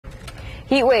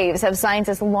Heat waves have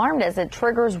scientists alarmed as it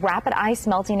triggers rapid ice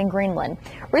melting in Greenland.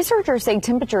 Researchers say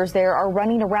temperatures there are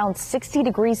running around 60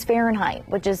 degrees Fahrenheit,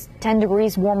 which is 10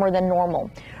 degrees warmer than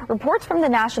normal. Reports from the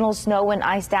National Snow and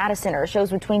Ice Data Center shows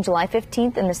between July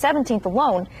 15th and the 17th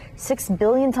alone, 6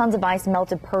 billion tons of ice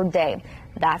melted per day.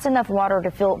 That's enough water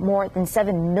to fill more than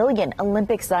 7 million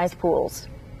Olympic-sized pools.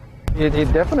 It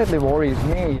definitely worries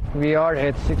me. We are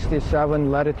at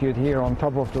 67 latitude here on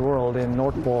top of the world in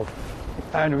North Pole.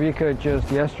 And we could just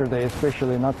yesterday,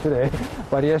 especially not today,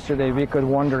 but yesterday we could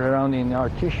wander around in our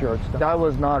t-shirts. That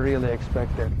was not really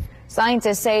expected.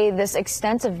 Scientists say this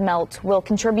extensive melt will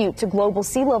contribute to global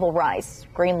sea level rise.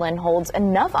 Greenland holds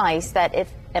enough ice that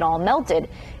if it all melted,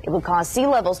 it would cause sea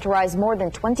levels to rise more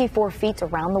than 24 feet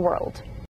around the world.